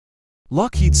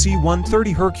Lockheed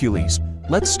C-130 Hercules.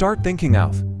 Let's start thinking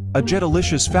of. A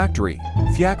Jetalicious Factory.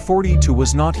 FYAC-42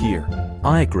 was not here.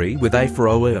 I agree with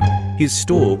A400M. His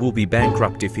store will be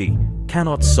bankrupt if he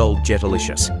cannot sold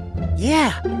Jetalicious.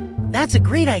 Yeah, that's a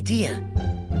great idea.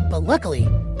 But luckily,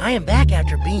 I am back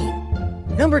after being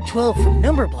number 12 from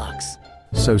Numberblocks.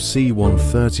 So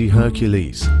C-130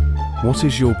 Hercules, what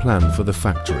is your plan for the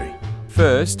factory?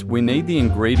 First, we need the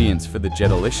ingredients for the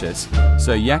Jetalicious.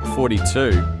 So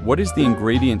FYAC-42, what is the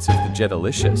ingredients of the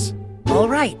Jetalicious? All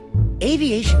right,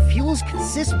 aviation fuels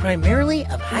consist primarily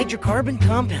of hydrocarbon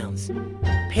compounds,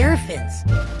 paraffins,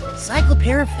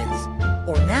 cycloparaffins,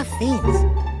 or naphthenes,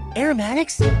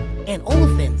 aromatics, and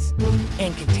olefins,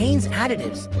 and contains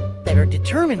additives that are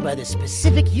determined by the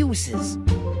specific uses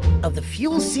of the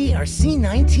fuel CRC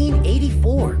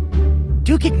 1984,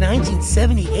 Dukic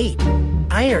 1978,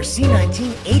 IRC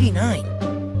 1989.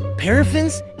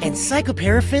 Paraffins and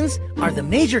cycloparaffins are the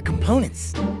major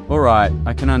components. Alright,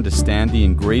 I can understand the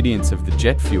ingredients of the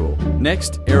jet fuel.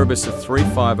 Next, Erebus of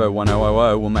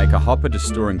 3501000 will make a hopper to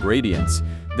store ingredients.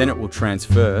 Then it will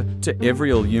transfer to every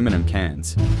aluminum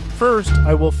cans. First,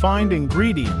 I will find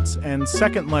ingredients, and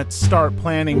second, let's start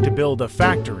planning to build a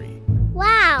factory.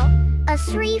 Wow!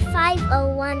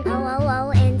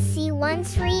 A350-1000 and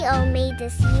C-130 made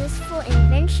this useful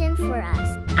invention for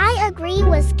us. I agree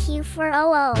with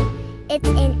Q400. It's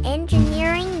an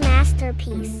engineering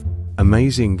masterpiece.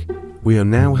 Amazing. We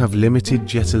now have limited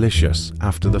Jetalicious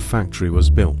after the factory was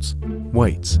built.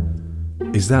 Wait,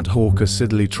 is that Hawker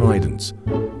Siddeley Trident?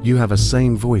 You have a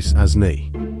same voice as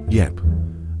me. Yep.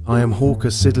 I am Hawker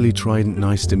Siddeley Trident,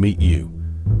 nice to meet you.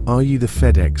 Are you the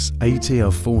FedEx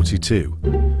ATR-72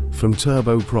 from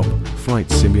Turboprop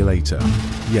Flight Simulator?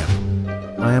 Yep.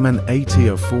 I am an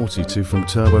ATR-42 from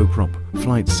Turboprop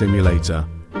Flight Simulator.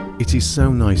 It is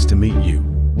so nice to meet you.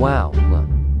 Wow,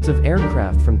 lots of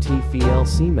aircraft from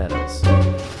TFLC Metals.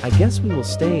 I guess we will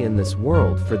stay in this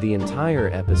world for the entire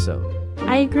episode.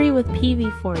 I agree with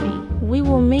PV40. We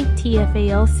will make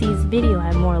TFALC's video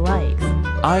have more likes.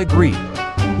 I agree.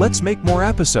 Let's make more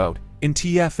episode in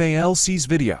TFALC's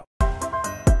video.